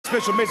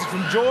special message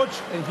from George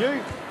and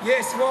Hugh.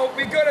 Yes, well,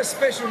 we've got a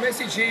special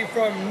message here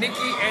from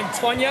Nikki and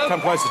Tonya.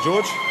 Come closer,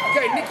 George.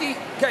 Okay, Nikki,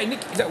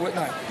 does that work?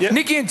 No. Yep.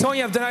 Nikki and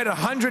Tonya have donated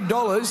 $100.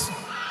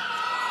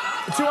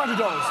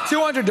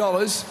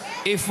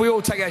 $200 if we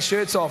all take our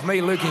shirts off,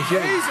 me, Luke and Hugh.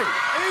 Easy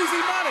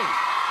money.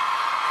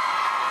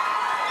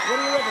 What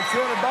do you reckon,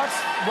 $200?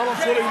 Well,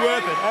 it's really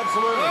worth it,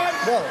 absolutely.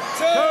 1,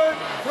 2,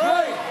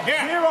 3.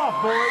 Yeah. Gear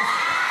off, boys.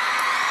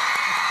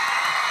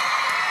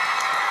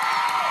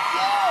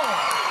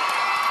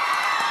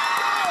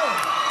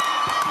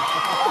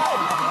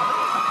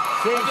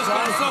 Just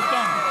got a soft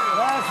on.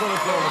 That's what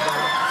it's all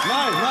about.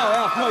 No,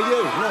 Alf, not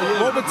you.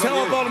 What would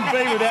telethon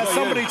be without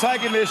somebody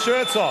taking their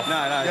shirts off? No.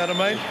 You know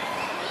what I mean?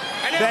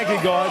 Thank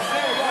you, guys.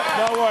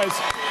 No worries.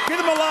 Give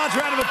them a large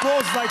round of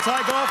applause as they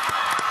take off.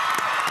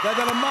 They've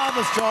done a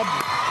marvellous job.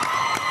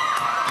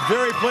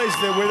 Very pleased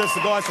they're with us,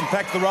 the guys from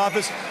Pack the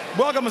Rafters.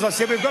 Welcome, as I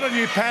said, we've got a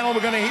new panel.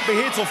 We're going to be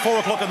here till 4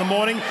 o'clock in the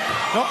morning.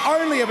 Not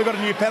only have we got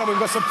a new panel, we've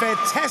got some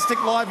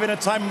fantastic live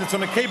entertainment that's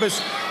going to keep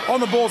us on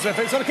the balls.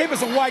 It's going to keep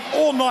us awake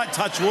all night,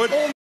 touch wood.